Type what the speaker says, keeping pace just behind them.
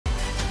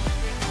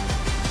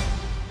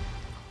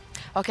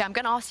Okay, I'm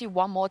going to ask you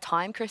one more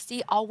time,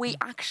 Christy. Are we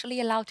actually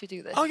allowed to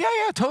do this? Oh, yeah,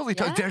 totally.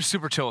 Yeah? They're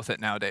super chill with it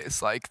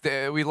nowadays. Like,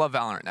 we love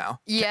Valorant now.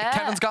 Yeah.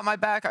 Kevin's got my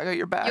back. I got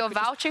your back. You're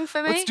vouching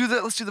for me? Let's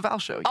do the Val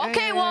show. Yeah,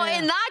 okay, well,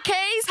 in that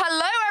case,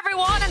 hello,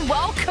 everyone, and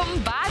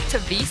welcome back to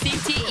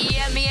VCT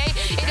EMEA.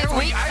 It is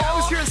week 4. I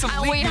was hearing some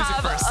league music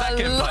for a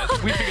second,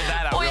 but we figured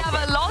that out We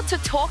have a lot to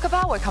talk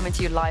about. We're coming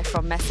to you live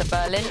from Messe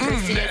Berlin.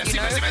 Christy, as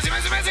you know.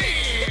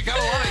 Messi.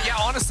 Gotta love it. Yeah,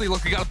 honestly,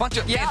 look, we got a bunch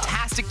of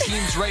fantastic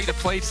teams ready to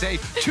play today.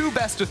 2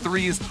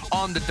 best-of-3s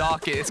on the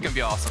docket. It's going to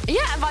be awesome.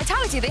 Yeah, and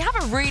Vitality, they have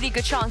a really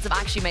good chance of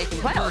actually making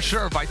playoffs. For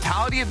sure.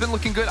 Vitality have been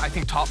looking good. I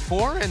think top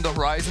 4 in the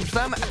horizon for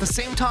them. At the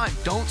same time,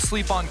 don't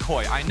sleep on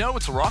Koi. I know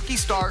it's a rocky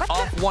start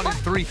off 1 and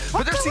 3,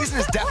 but their season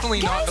is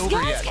definitely not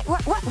over yet.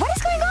 What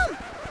is going on?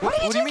 What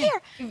are you doing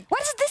here?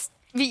 What is this?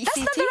 VCT? That's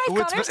not the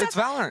right colors. It's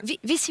Valorant.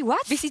 VC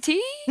what? VCT?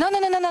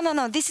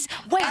 No. This is...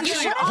 Wait,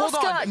 actually, hold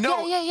on.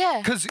 No,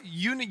 because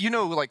you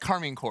know, like,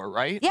 Carmine Core,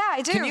 right? Yeah,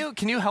 I do.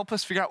 Can you help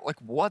us figure out, like,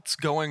 what's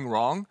going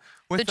wrong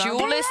with the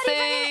duelist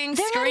thing,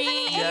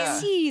 screen?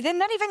 They're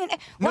not even in...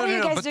 What are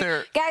you guys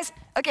doing? Guys,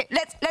 okay,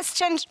 let's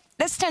change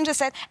the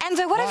set. And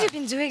what have you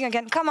been doing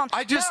again? Come on.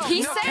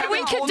 He said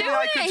we could do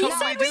it. He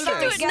said we could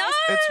do it. No.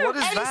 What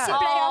is that? LEC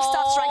playoff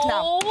starts right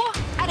now.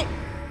 Allez,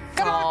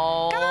 come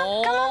on.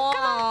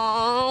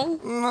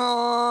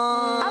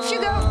 Off you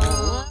go.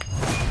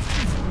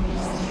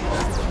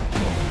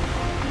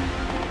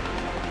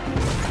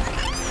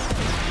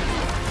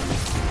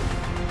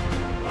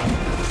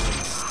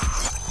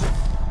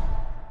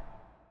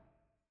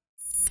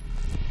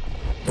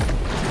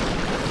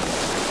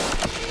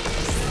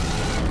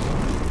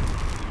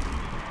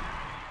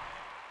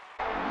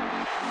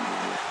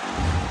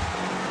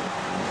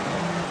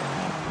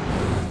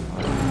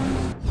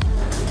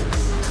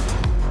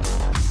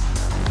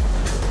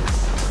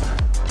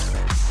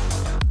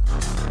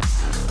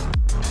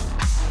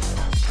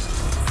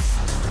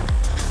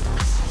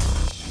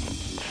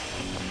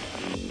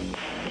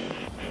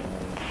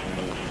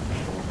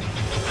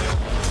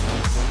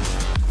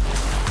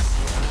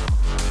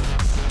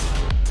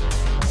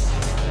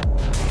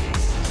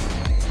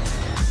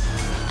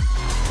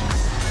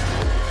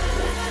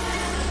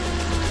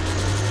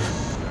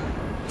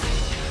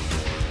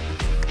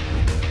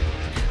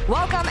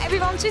 Welcome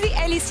everyone to the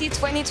LEC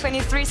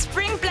 2023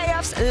 Spring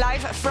Playoffs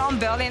live from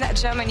Berlin,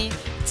 Germany.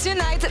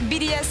 Tonight,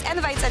 BDS and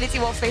Vitality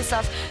will face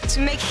off to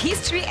make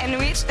history and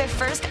reach their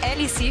first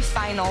LEC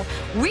final.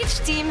 Which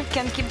team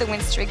can keep the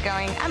win streak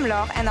going? I'm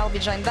Laure and I'll be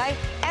joined by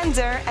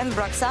Ender and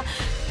Broxa.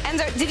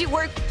 Ender, did you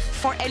work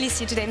for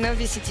LEC today? No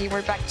VCT,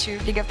 we're back to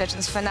League of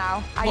Legends for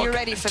now. Are you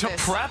ready for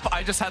this? To prep,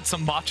 I just had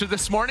some matcha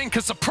this morning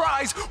because,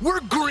 surprise,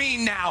 we're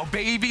green now,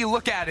 baby.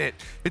 Look at it.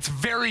 It's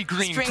very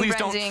green. Spring Please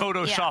branding, don't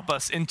Photoshop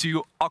us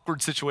into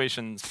awkward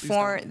situations. Please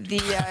for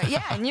the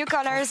new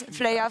colors,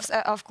 playoffs,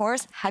 of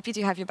course. Happy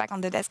to have you back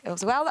on the desk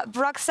as well.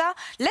 Broxa,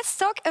 let's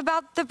talk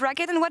about the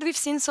bracket and what we've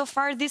seen so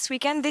far this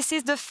weekend. This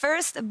is the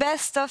first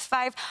best of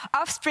 5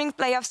 of Spring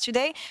Playoffs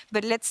today,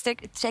 but let's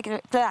take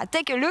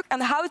a look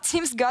on how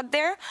teams got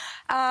there.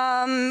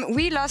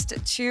 We lost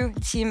 2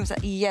 teams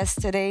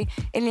yesterday.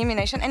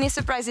 Elimination. Any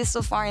surprises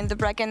so far in the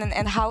bracket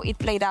and how it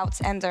played out?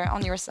 Ender,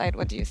 on your side,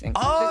 what do you think?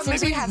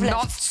 Maybe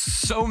not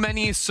so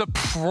many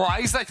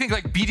surprises. I think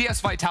like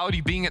BDS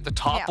Vitality being at the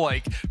top,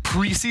 like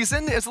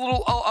preseason, is a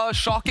little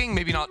shocking.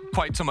 Maybe not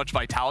quite so much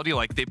Vitality.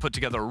 Like they put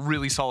together a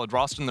really solid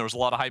roster and there was a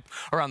lot of hype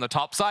around the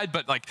top side.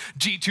 But like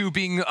G2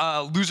 being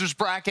losers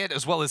bracket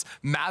as well as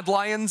Mad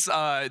Lions,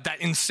 that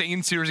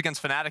insane series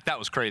against Fnatic, that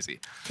was crazy.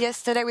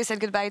 Yesterday we said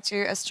goodbye to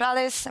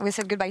Astralis. We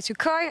said goodbye to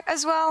Koi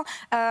as well.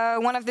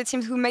 One of the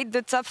teams who made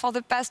the top for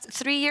the past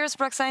 3 years.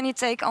 Broxa, any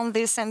take on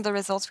this and the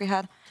results we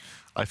had?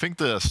 I think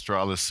the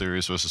Astralis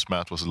series versus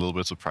Matt was a little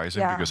bit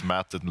surprising because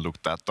Matt didn't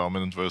look that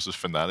dominant versus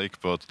Fnatic,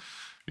 but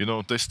you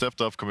know, they stepped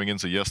up coming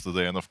into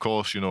yesterday, and of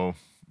course, you know,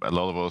 a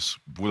lot of us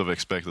would have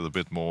expected a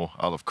bit more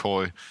out of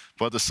Koi,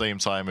 but at the same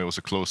time, it was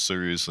a close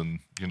series, and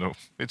you know,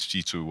 it's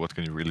G2. What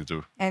can you really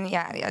do? And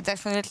yeah,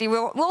 definitely,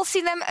 we'll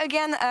see them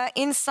again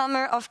in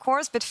summer, of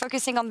course. But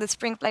focusing on the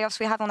Spring Playoffs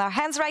we have on our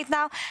hands right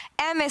now,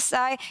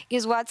 MSI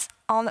is what's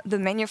on the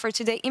menu for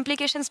today.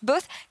 Implications: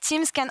 both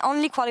teams can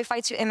only qualify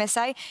to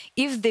MSI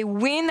if they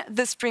win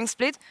the Spring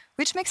Split,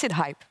 which makes it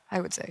hype, I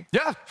would say.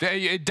 Yeah,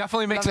 it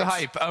definitely makes it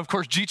hype. Of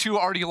course, G2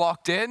 already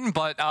locked in,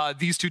 but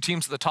these 2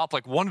 teams at the top,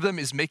 like one of them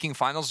is making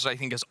finals, which I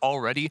think is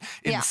already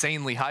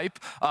insanely hype.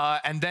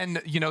 And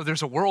then, you know,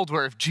 there's a world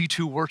where if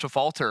G2 were to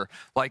falter,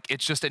 like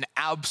it's just an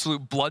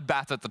absolute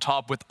bloodbath at the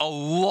top with a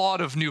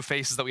lot of new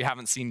faces that we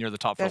haven't seen near the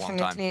top for a long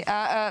time.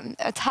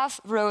 A tough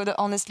road,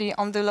 honestly,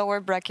 on the lower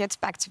brackets,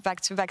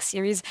 back-to-back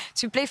series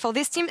to play for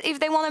this team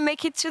if they want to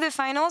make it to the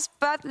finals.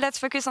 But let's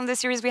focus on the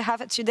series we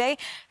have today.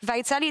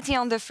 Vitality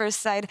on the first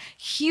side.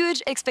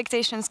 Huge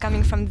expectations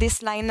coming from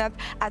this lineup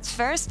at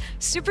first.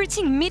 Super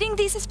Team meeting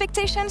these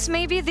expectations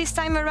maybe this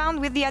time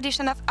around with the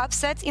addition of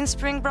Upset in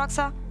Spring,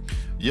 Broxa?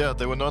 Yeah,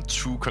 they were not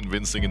too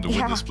convincing in the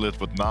winter split,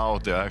 but now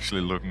they're actually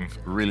looking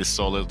really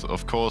solid.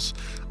 Of course,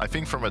 I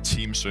think from a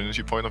team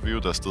synergy point of view,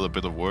 there's still a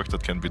bit of work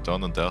that can be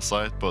done on their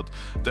side, but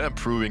they're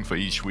improving for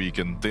each week,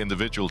 and the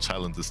individual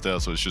talent is there,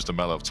 so it's just a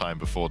matter of time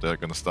before they're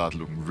going to start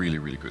looking really,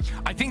 really good.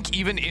 I think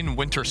even in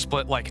winter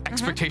split, like,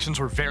 expectations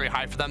were very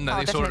high for them,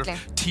 that they sort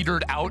of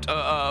teetered out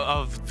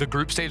of the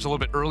group stage a little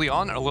bit early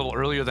on, a little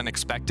earlier than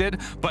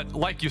expected. But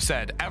like you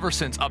said, ever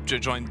since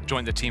Upja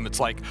joined the team, it's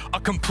like a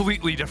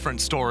completely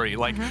different story.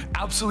 Like,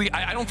 absolutely,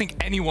 I don't think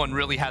anyone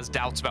really has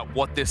doubts about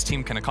what this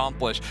team can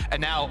accomplish.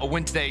 And now a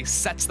win today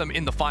sets them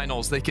in the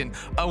finals. They can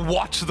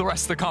watch the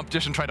rest of the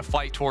competition try to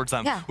fight towards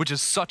them, which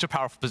is such a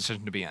powerful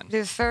position to be in.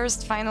 The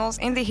first finals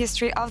in the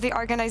history of the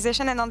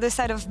organization. And on the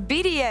side of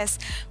BDS,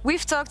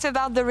 we've talked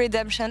about the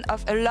redemption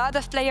of a lot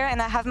of players,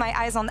 and I have my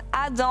eyes on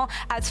Adam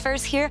at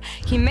first here.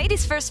 He made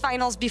his first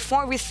finals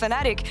before with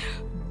Fnatic,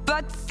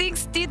 but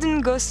things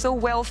didn't go so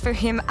well for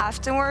him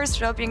afterwards,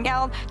 dropping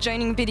out,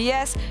 joining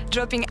BDS,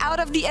 dropping out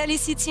of the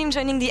LEC team,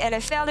 joining the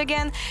LFL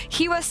again.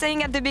 He was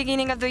saying at the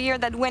beginning of the year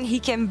that when he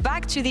came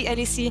back to the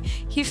LEC,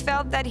 he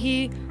felt that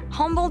he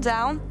humbled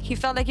down, he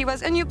felt like he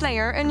was a new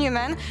player, a new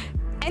man,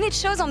 and it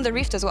shows on the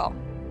Rift as well.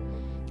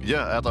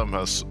 Yeah, Adam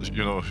has,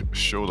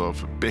 showed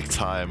off big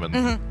time,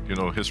 and,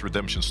 his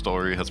redemption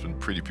story has been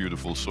pretty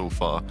beautiful so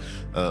far.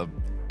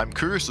 I'm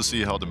curious to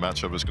see how the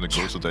matchup is going to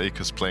go today,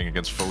 because playing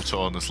against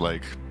Photon is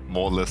like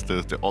more or less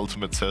the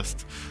ultimate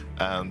test,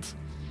 and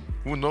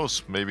who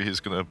knows, maybe he's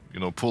going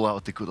to, pull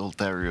out the good old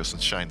Darius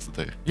and shine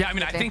today. Yeah, I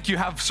mean, I think you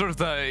have sort of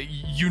the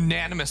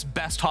unanimous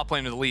best top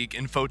lane of the league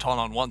in Photon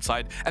on one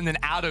side, and then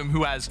Adam,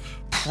 who has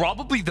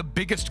probably the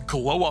biggest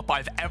glow up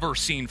I've ever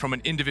seen from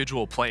an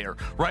individual player,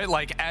 right?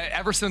 Like,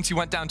 ever since he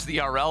went down to the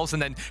ERLs,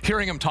 and then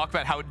hearing him talk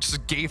about how it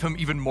just gave him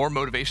even more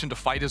motivation to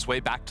fight his way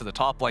back to the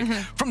top. Like,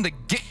 from the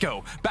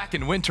get-go, back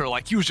in winter,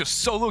 like, he was just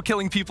solo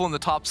killing people on the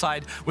top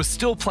side, was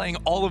still playing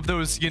all of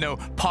those,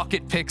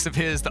 pocket picks of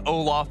his, the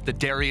Olaf, the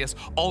Darius,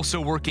 also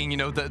working,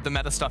 the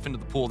meta stuff into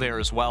the pool there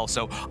as well.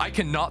 So I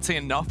cannot say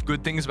enough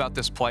good things about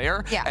this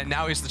player, and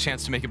now he has the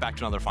chance to make it back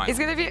to another final. It's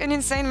going to be an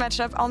insane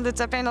matchup on the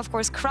top end. Of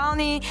course,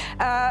 Crowny,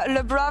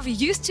 Lebrov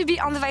used to be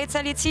on the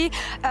Vitality.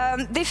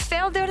 They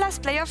failed their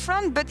last playoff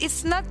run, but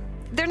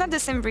they're not the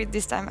same breed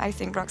this time, I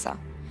think, Roxa.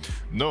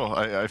 No,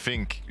 I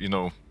think,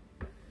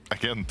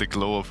 again, the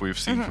glow up we've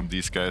seen from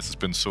these guys has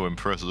been so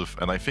impressive.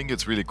 And I think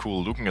it's really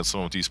cool looking at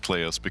some of these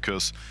players,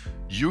 because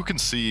you can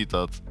see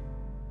that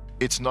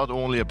it's not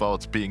only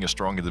about being a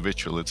strong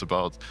individual, it's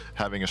about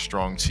having a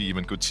strong team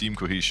and good team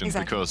cohesion.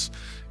 Because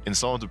in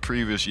some of the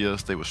previous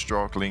years, they were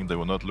struggling, they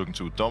were not looking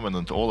too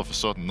dominant. All of a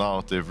sudden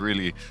now, they've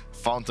really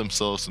found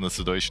themselves in a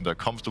situation they're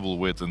comfortable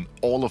with, and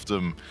all of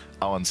them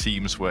are on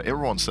teams where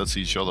everyone sets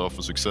each other up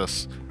for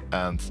success.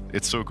 And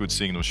it's so good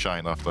seeing them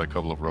shine after a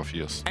couple of rough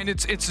years. And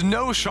it's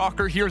no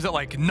shocker here that,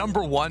 like,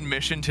 #1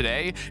 mission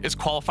today is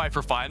qualify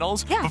for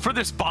finals. But for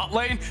this bot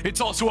lane,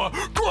 it's also a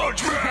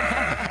grudge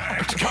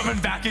match coming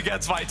back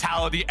against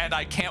Vitality, and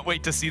I can't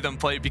wait to see them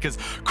play, because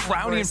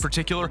Crowny in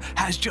particular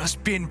has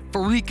just been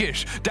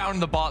freakish down in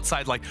the bot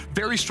side. Like,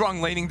 very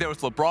strong laning there with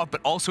Lebrov,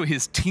 but also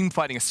his team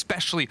fighting,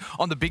 especially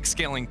on the big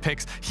scaling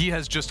picks. He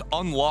has just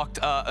unlocked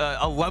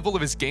a level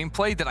of his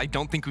gameplay that I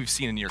don't think we've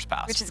seen in years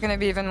past. Which is going to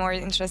be even more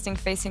interesting,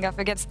 facing off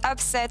against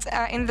Upset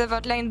in the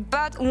bot lane.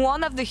 But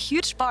one of the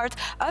huge part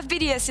of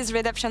BDS's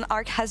redemption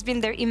arc has been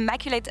their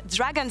Immaculate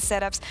Dragon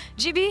setups.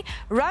 GB,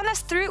 run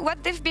us through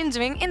what they've been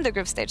doing in the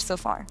group stage so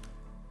far.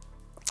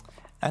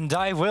 And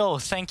I will.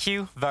 Thank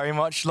you very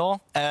much,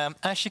 Law.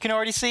 As you can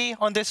already see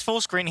on this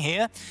full screen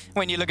here,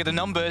 when you look at the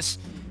numbers,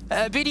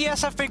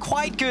 BDS have been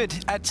quite good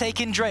at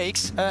taking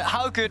Drakes.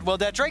 How good? Well,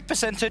 their Drake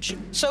percentage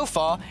so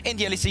far in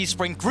the LEC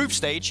Spring group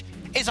stage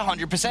is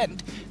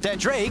 100%. Their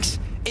Drakes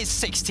is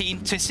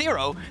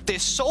 16-0. Their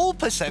soul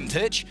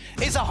percentage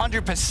is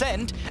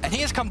 100%. And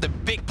here's come the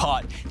big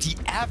part. The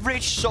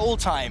average soul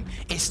time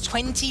is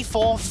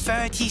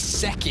 24-30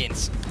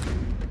 seconds.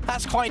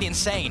 That's quite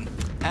insane.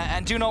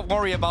 And do not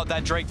worry about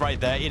that Drake right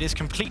there. It is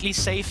completely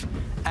safe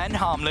and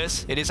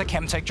harmless. It is a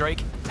Chemtech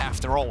Drake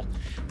after all.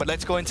 But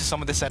let's go into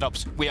some of the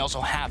setups we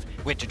also have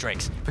with the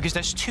Drakes, because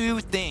there's two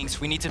things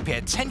we need to pay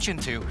attention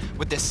to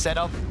with this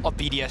setup of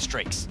BDS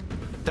Drakes.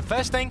 The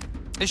first thing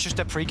is just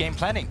the pre-game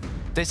planning.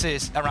 This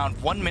is around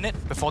 1 minute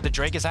before the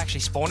Drake is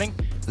actually spawning.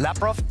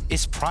 Lebrov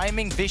is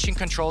priming vision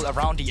control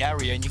around the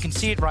area, and you can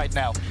see it right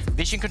now.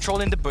 Vision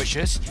control in the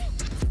bushes.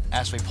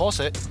 As we pause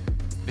it,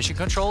 vision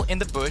control in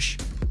the bush.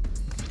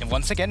 And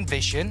once again,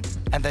 vision.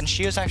 And then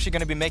Shio's actually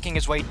going to be making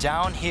his way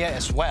down here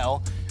as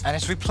well. And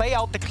as we play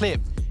out the clip,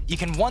 you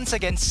can once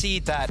again see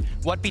that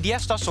what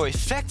BDS does so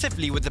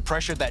effectively with the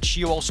pressure that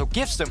Shio also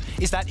gives them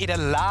is that it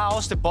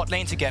allows the bot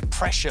lane to get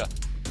pressure.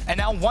 And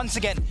now, once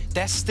again,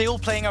 they're still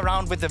playing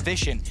around with the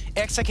vision.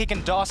 Exakick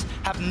and DOS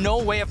have no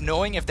way of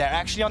knowing if they're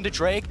actually on the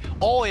Drake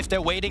or if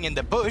they're waiting in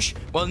the bush.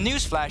 Well,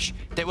 newsflash,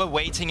 they were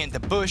waiting in the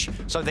bush,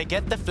 so they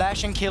get the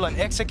flash and kill on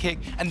Exakick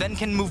and then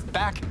can move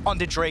back on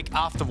the Drake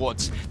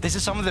afterwards. This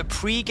is some of the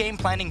pre-game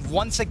planning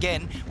once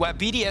again, where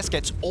BDS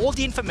gets all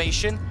the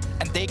information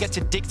and they get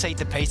to dictate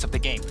the pace of the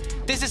game.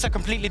 This is a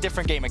completely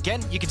different game.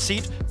 Again, you can see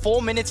it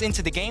 4 minutes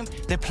into the game,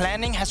 the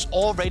planning has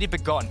already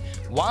begun.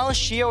 While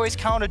Shio is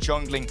counter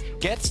jungling,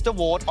 gets the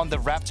ward on the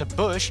Raptor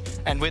bush,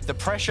 and with the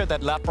pressure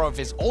that Labrov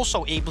is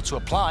also able to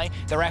apply,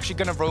 they're actually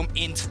going to roam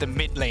into the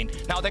mid lane.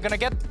 Now they're going to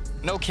get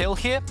no kill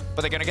here,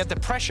 but they're going to get the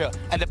pressure,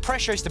 and the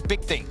pressure is the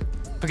big thing.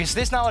 Because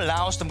this now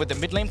allows them with the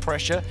mid lane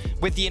pressure,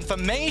 with the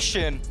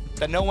information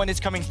that no one is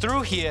coming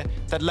through here,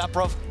 that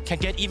Labrov can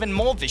get even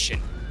more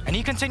vision. And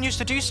he continues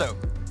to do so.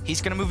 He's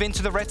going to move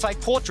into the red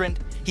side quadrant.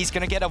 He's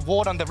going to get a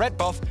ward on the red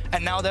buff.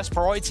 And now there's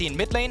priority in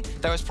mid lane.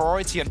 There is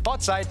priority on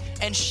bot side.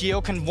 And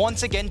Shio can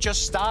once again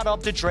just start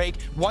up the Drake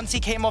once he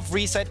came off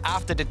reset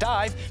after the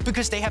dive,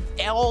 because they have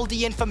all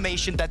the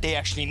information that they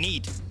actually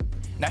need.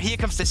 Now here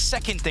comes the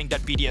second thing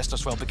that BDS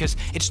does well, because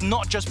it's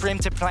not just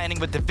preemptive planning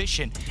with the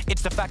vision.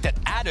 It's the fact that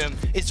Adam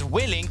is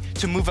willing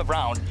to move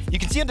around. You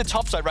can see on the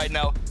top side right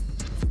now,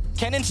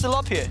 Kennen's still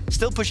up here,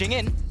 still pushing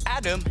in.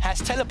 Adam has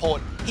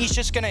teleport. He's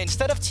just gonna,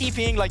 instead of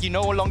TPing like you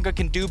no longer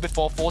can do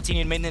before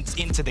 14 minutes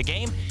into the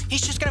game,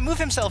 he's just gonna move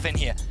himself in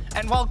here.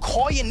 And while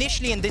Koi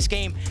initially in this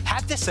game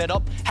had the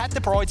setup, had the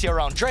priority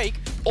around Drake,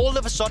 all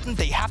of a sudden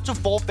they have to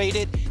forfeit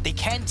it. They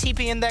can't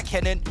TP in their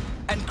Kennen,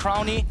 and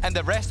Crowny and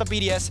the rest of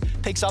BDS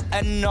picks up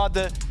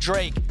another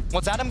Drake.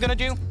 What's Adam gonna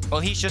do? Well,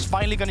 he's just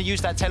finally gonna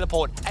use that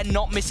teleport and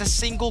not miss a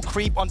single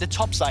creep on the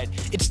top side.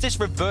 It's this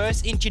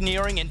reverse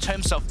engineering in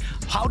terms of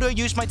how do I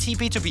use my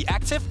TP to be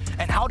active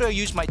and how do I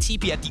use my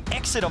TP at the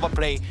exit of a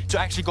play to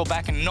actually go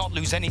back and not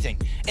lose anything.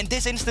 In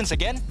this instance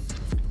again,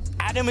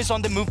 Adam is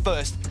on the move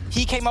first.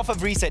 He came off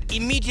of reset,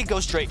 immediately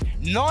goes straight,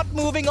 not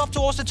moving up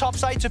towards the top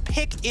side to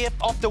pick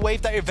up the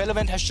wave that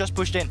Irrelevant has just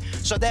pushed in.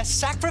 So they're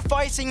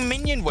sacrificing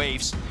minion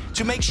waves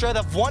to make sure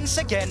that once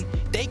again,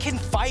 they can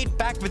fight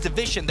back with the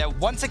vision. They're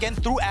once again,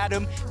 through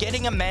Adam,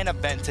 getting a man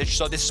advantage.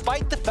 So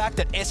despite the fact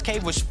that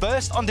SK was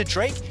first on the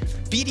Drake,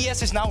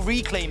 BDS is now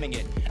reclaiming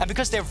it. And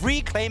because they're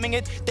reclaiming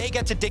it, they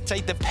get to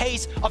dictate the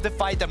pace of the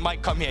fight that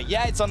might come here.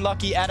 Yeah, it's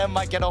unlucky. Adam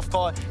might get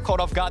caught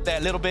off guard there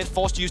a little bit,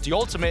 forced to use the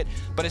ultimate.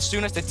 But as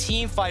soon as the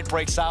team fight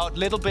breaks out,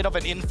 little bit of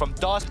an in from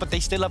DOS, but they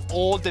still have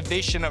all the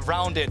vision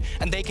around it.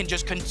 And they can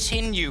just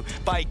continue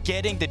by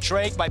getting the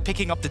Drake, by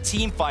picking up the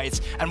team fights.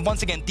 And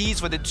once again,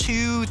 these were the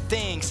two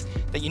things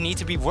that you need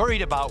to be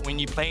worried about when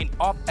you're playing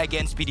up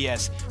against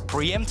BDS.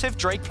 Preemptive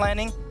Drake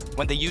planning,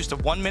 when they use the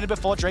 1 minute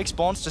before Drake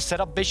spawns to set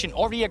up vision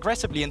already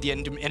aggressively in the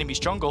enemy's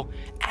jungle,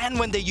 and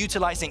when they're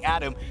utilizing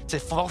Adam to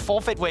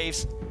forfeit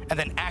waves and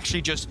then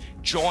actually just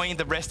join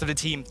the rest of the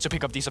team to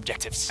pick up these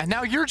objectives. And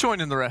now you're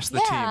joining the rest of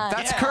the team.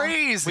 That's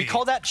crazy. We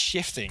call that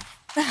shifting.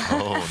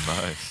 Oh,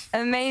 nice.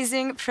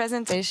 Amazing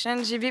presentation,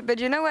 GB. But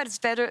you know what's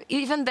better,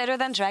 even better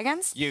than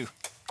dragons? You.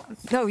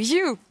 No,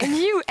 you,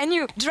 and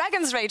you.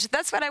 Dragon's Rage,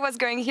 that's what I was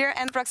going here.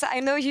 And Proxa, I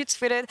know you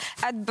tweeted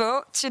at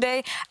Bo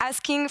today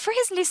asking for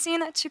his Lee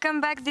to come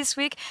back this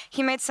week.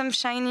 He made some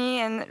shiny,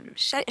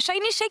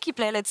 shaky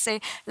play, let's say,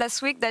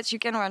 last week that you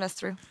can run us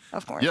through,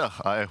 of course. Yeah,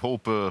 I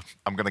hope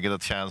I'm going to get a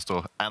chance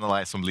to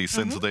analyze some Lee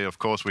Sin today. Of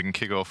course, we can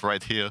kick off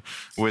right here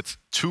with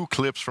 2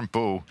 clips from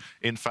Bo.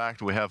 In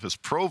fact, we have his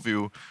pro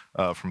view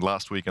from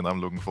last week, and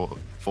I'm looking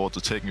forward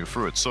to taking you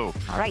through it. So,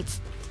 all right.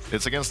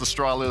 It's against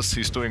Astralis.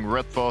 He's doing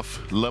red buff,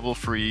 level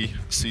 3,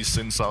 sees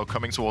Sin Sao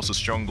coming towards his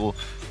jungle,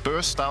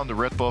 bursts down the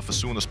red buff as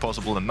soon as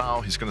possible, and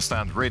now he's going to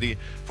stand ready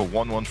for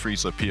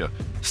 1-1-3 to appear.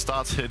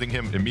 Starts hitting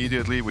him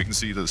immediately. We can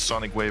see the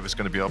Sonic Wave is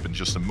going to be up in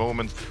just a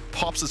moment.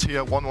 Pops it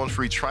here,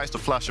 1-1-3, tries to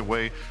flash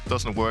away,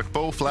 doesn't work.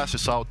 Bo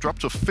flashes out,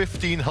 dropped to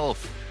 15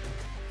 health.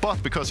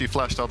 But because he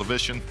flashed out of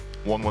vision,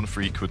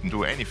 1-1-3 couldn't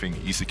do anything,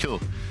 easy kill.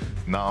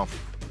 Now,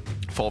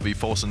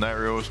 4v4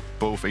 scenarios,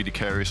 both AD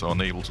carries are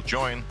unable to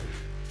join.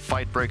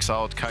 Fight breaks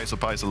out, Kaiser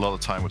buys a lot of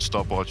time with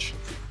stopwatch,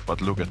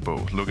 but look at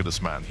Bo, look at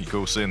this man. He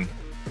goes in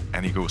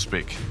and he goes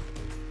big.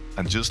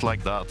 And just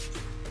like that,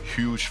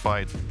 huge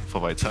fight for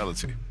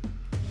Vitality.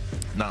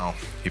 Now,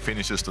 he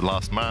finishes the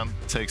last man,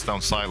 takes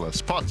down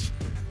Silas, but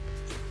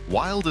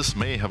while this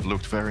may have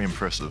looked very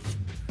impressive,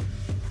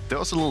 there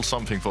was a little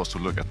something for us to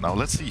look at. Now,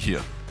 let's see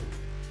here.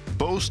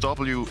 Bo's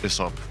W is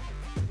up.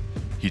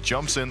 He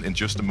jumps in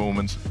just a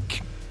moment,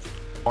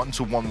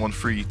 onto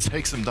 1-1-3,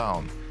 takes him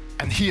down,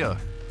 and here,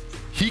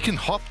 he can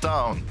hop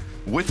down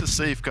with the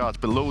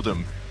safeguard below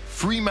them.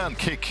 3-man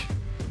kick,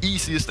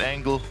 easiest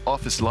angle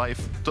of his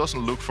life, doesn't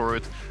look for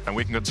it, and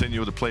we can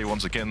continue the play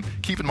once again.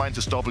 Keep in mind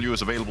his W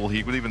is available,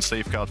 he could even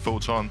safeguard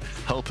Photon,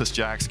 help his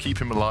Jax, keep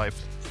him alive.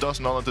 Does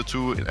none of the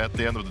two at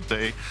the end of the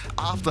day.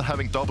 After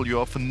having W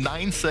up for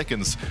 9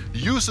 seconds,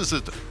 uses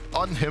it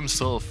on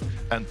himself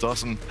and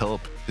doesn't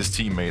help his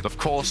teammate. Of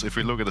course, if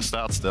we look at the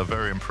stats, they're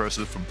very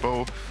impressive from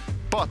Bo.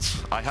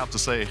 But I have to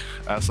say,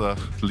 as a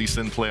Lee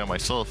Sin player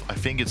myself, I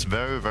think it's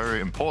very, very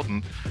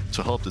important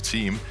to help the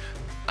team.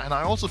 And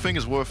I also think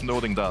it's worth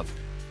noting that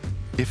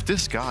if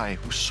this guy,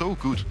 who's so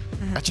good,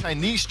 a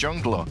Chinese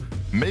jungler,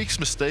 makes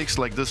mistakes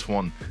like this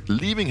one,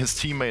 leaving his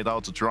teammate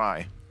out to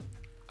dry,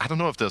 I don't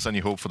know if there's any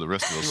hope for the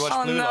rest of us.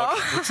 Oh, no.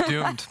 It's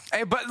doomed.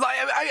 Hey, but like,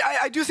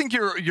 I do think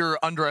you're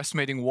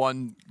underestimating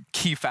one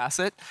key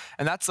facet,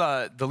 and that's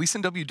the Lee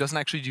Sin W doesn't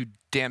actually do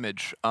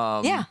damage.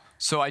 Yeah.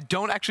 So I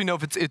don't actually know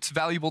if it's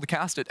valuable to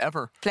cast it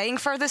ever. Playing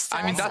for the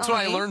stars. I mean, that's what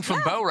I learned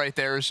from Bo right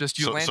there, is just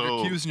you land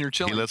your Qs and you're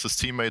chilling. He lets his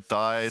teammate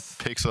die,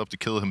 picks up the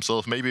kill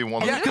himself, maybe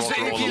one of the because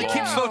if he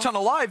keeps Photon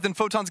alive, then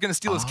Photon's going to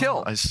steal his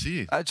kill. I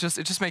see. It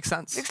just makes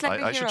sense. Looks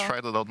like I should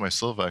try that out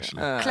myself,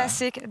 actually.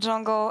 Classic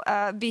jungle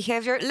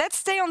behavior. Let's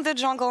stay on the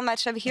jungle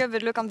matchup here,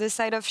 but look on the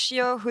side of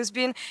Shio, who's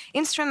been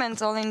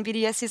instrumental in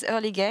BDS's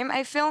early game.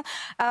 I feel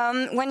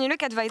when you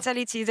look at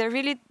Vitality, they're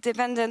really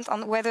dependent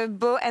on whether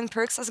Bo and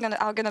Perks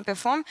are gonna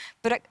perform,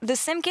 but the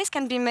same case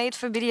can be made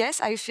for BDS,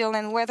 I feel,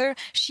 and whether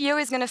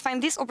Shio is going to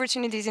find these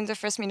opportunities in the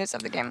first minutes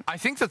of the game. I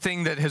think the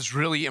thing that has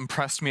really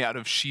impressed me out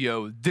of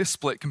Shio this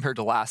split compared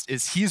to last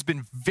is he's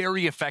been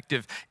very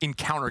effective in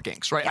counter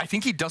ganks, right? Yeah. I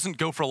think he doesn't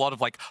go for a lot of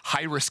like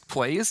high-risk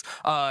plays.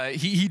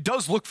 He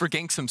does look for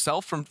ganks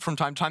himself from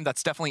time to time.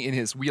 That's definitely in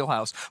his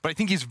wheelhouse. But I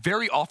think he's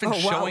very often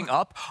showing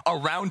up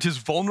around his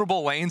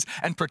vulnerable lanes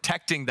and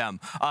protecting them.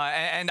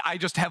 And I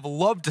just have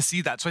loved to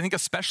see that. So I think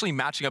especially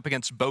matching up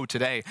against Bo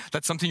today,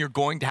 that's something you're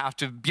going to have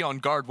to be on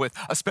guard with,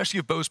 especially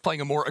if Bo's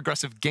playing a more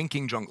aggressive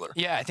ganking jungler.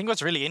 Yeah, I think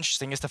what's really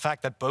interesting is the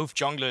fact that both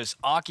junglers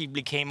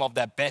arguably came off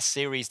their best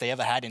series they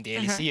ever had in the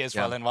LEC as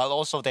well. And while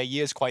also their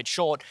year is quite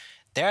short,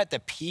 they're at the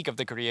peak of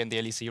the career in the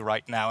LEC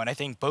right now. And I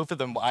think both of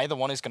them, either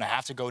one is going to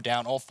have to go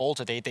down or fall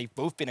today. They've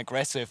both been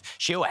aggressive.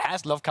 Shio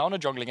has loved counter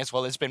jungling as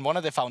well. It's been one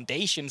of the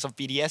foundations of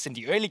BDS in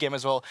the early game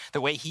as well,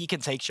 the way he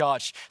can take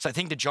charge. So I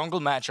think the jungle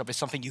matchup is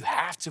something you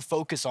have to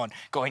focus on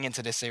going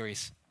into this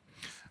series.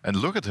 And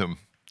look at him.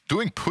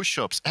 Doing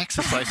push-ups,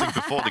 exercising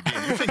before the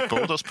game. You think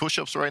Bo does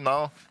push-ups right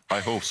now? I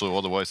hope so,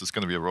 otherwise it's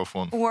going to be a rough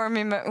one.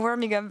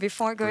 Warming up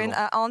before going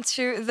on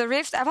to the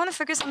Rift. I want to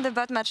focus on the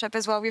bot matchup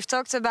as well. We've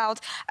talked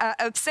about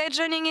Upset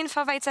joining in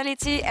for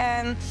Vitality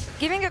and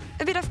giving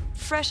a bit of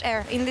fresh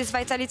air in this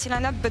Vitality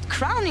lineup, but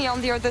Crowny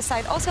on the other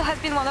side also has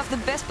been one of the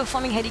best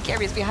performing AD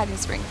carries we had in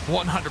spring.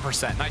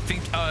 100%. And I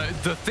think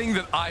the thing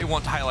that I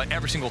want to highlight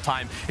every single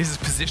time is his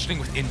positioning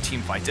within team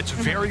fights. It's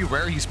very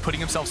rare he's putting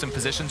himself in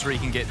positions where he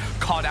can get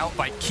caught out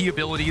by key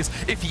abilities.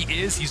 If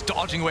he is, he's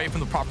dodging away from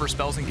the proper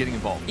spells and getting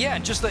involved. Yeah,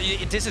 and just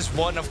this is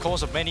one, of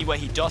course, of many where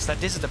he does that.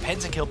 This is the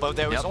pentakill, but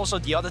there was also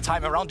the other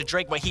time around the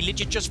Drake where he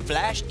legit just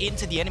flashed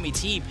into the enemy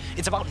team.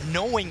 It's about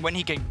knowing when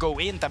he can go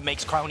in that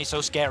makes Crowny so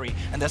scary.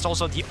 And that's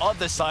also the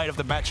other side of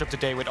the matchup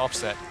today with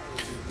Upset.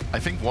 I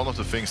think one of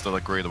the things that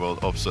are great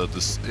about Upset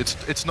is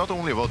it's not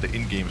only about the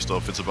in-game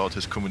stuff, it's about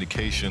his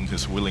communication,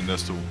 his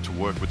willingness to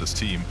work with his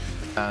team.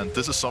 And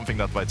this is something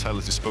that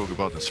Vitality spoke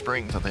about in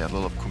spring, that they had a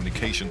lot of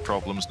communication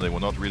problems, they were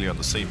not really on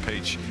the same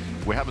page.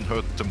 We haven't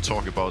heard them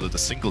talk about it a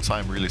single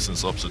time really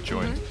since Upset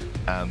joined.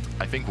 And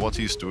I think what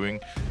he's doing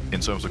in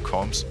terms of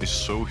comms is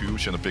so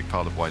huge and a big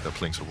part of why they're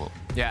playing so well.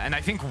 Yeah, and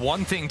I think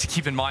one thing to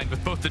keep in mind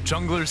with both the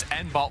junglers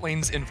and bot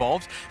lanes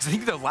involved is I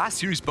think the last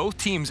series, both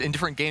teams in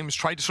different games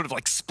tried to sort of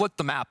like split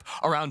the map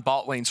around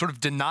bot lane, sort of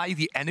deny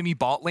the enemy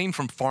bot lane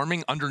from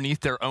farming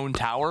underneath their own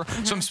tower.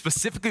 So I'm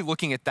specifically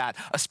looking at that,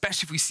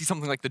 especially if we see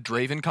something like the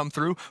Draven come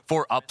through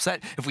for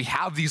Upset. If we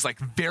have these like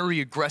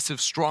very aggressive,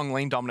 strong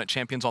lane dominant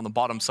champions on the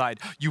bottom side,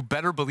 you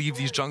better believe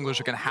these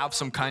junglers are going to have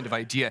some kind of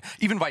idea.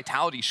 Even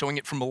Vitality showing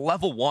it from a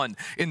level 1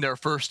 in their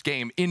first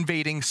game,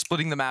 invading,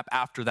 splitting the map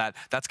after that.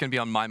 That's going to be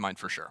on my mind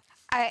for sure.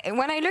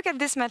 When I look at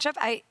this matchup,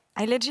 I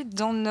legit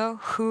don't know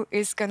who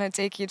is going to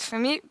take it. For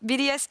me,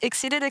 BDS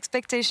exceeded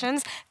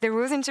expectations. They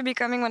rose into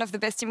becoming one of the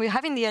best teams we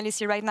have in the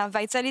LEC right now.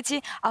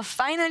 Vitality are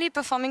finally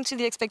performing to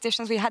the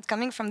expectations we had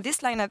coming from this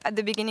lineup at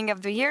the beginning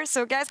of the year.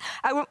 So guys,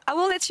 I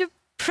will let you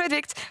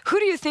predict. Who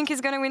do you think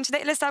is going to win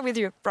today? Let's start with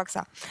you,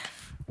 Broxa.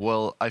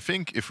 Well, I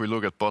think if we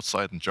look at bot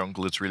side and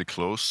jungle, it's really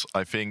close.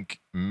 I think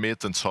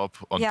mid and top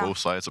on both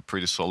sides are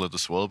pretty solid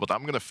as well. But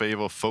I'm going to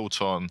favor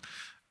Photon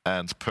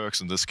and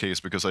Perks in this case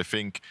because I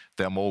think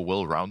they're more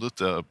well-rounded.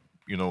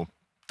 You know,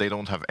 they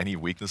don't have any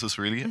weaknesses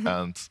really.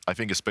 And I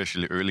think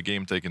especially early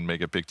game, they can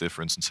make a big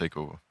difference and take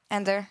over.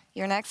 Ender,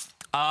 you're next.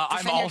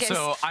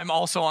 I'm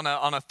also on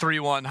a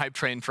 3-1 hype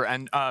train for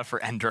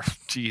Ender.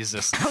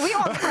 Jesus. We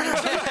all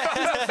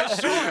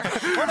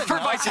for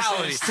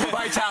Vitality.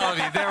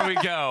 Vitality. There we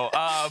go.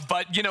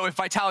 But you know, if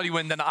Vitality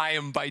win, then I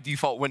am by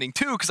default winning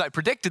too because I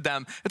predicted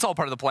them. It's all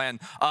part of the plan.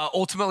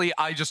 Ultimately,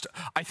 I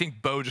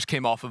think Bo just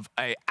came off of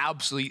a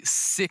absolutely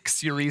sick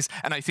series,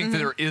 and I think that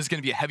there is going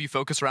to be a heavy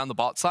focus around the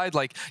bot side.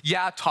 Like,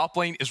 yeah, top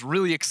lane is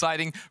really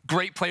exciting,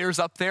 great players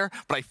up there,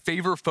 but I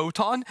favor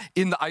Photon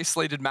in the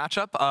isolated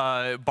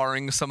matchup,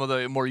 barring some of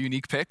the more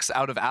unique picks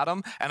out of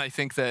Adam, and I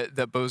think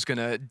that Bo's going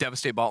to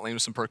devastate bot lane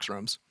with some Perks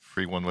rooms.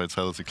 3-1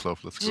 Vitality Club,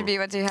 let's go. GB,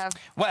 what do you have?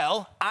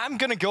 Well, I'm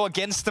going to go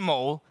against them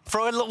all,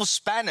 throw a little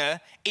spanner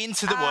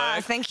into the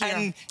work. Thank you.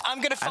 And I'm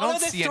going to follow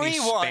the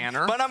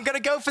 3-1, but I'm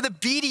going to go for the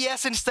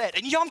BDS instead.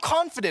 And I'm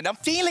confident, I'm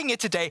feeling it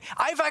today.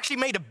 I've actually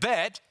made a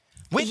bet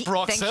with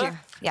Broxah. Thank you.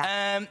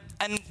 Yeah.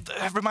 And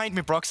remind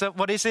me, Broxah,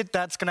 what is it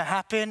that's going to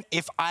happen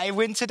if I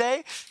win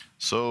today?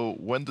 So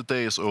when the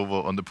day is over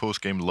on the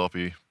post-game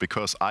lobby,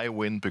 because I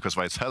win, because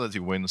Vitality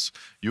wins,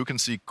 you can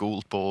see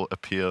Goldball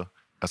appear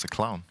as a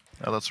clown.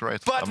 Yeah, that's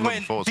right. But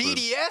when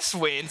BDS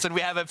wins and we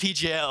have a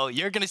PGL,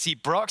 you're going to see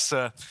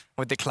Broxah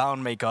with the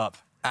clown makeup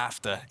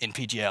after in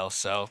PGL.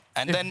 So,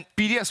 and if then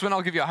BDS win,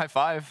 I'll give you a high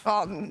five.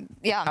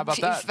 Yeah. How about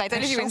that? If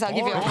Vitality wins, I'll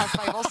give you a high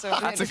five also.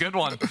 That's a good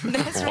one.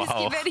 Let's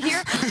risky bet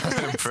here.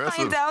 Let's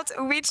find out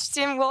which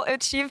team will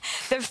achieve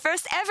the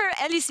first ever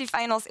LEC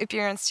Finals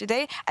appearance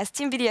today as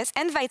Team BDS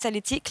and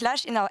Vitality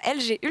clash in our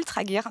LG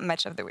Ultra Gear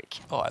match of the week.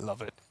 oh, I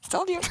love it.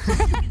 Told you.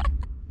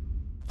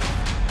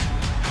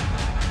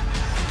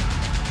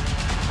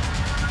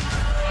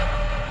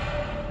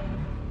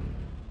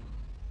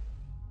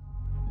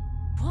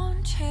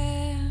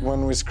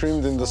 When we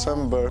screamed in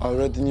December, I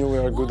already knew we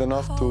are good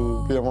enough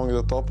to be among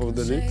the top of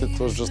the league. It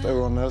was just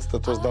everyone else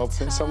that was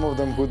doubting. Some of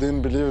them who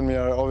didn't believe in me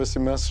are obviously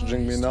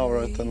messaging me now,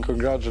 right, and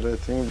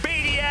congratulating.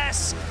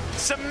 BDS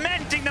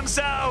cementing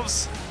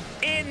themselves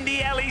in the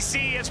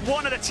LEC as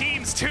one of the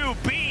teams to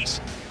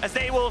beat, as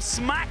they will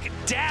smack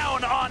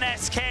down on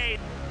SK.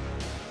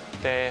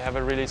 They have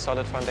a really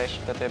solid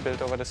foundation that they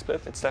built over the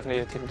split. It's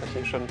definitely a team that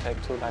you shouldn't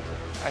take too lightly.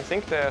 I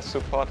think their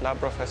support,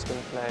 Labrov, has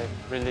been playing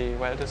really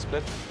well this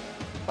split.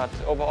 But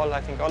overall,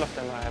 I think all of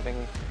them are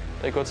having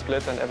a good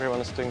split and everyone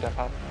is doing their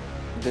part.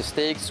 The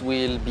stakes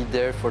will be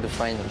there for the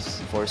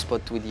finals. For a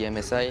spot with the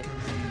MSI,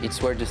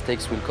 it's where the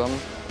stakes will come.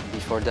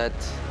 Before that,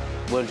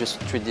 we'll just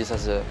treat this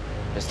as a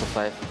best of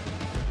 5.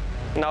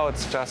 Now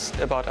it's just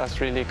about us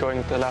really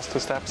going the last 2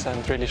 steps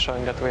and really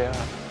showing that we are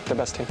the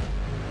best team.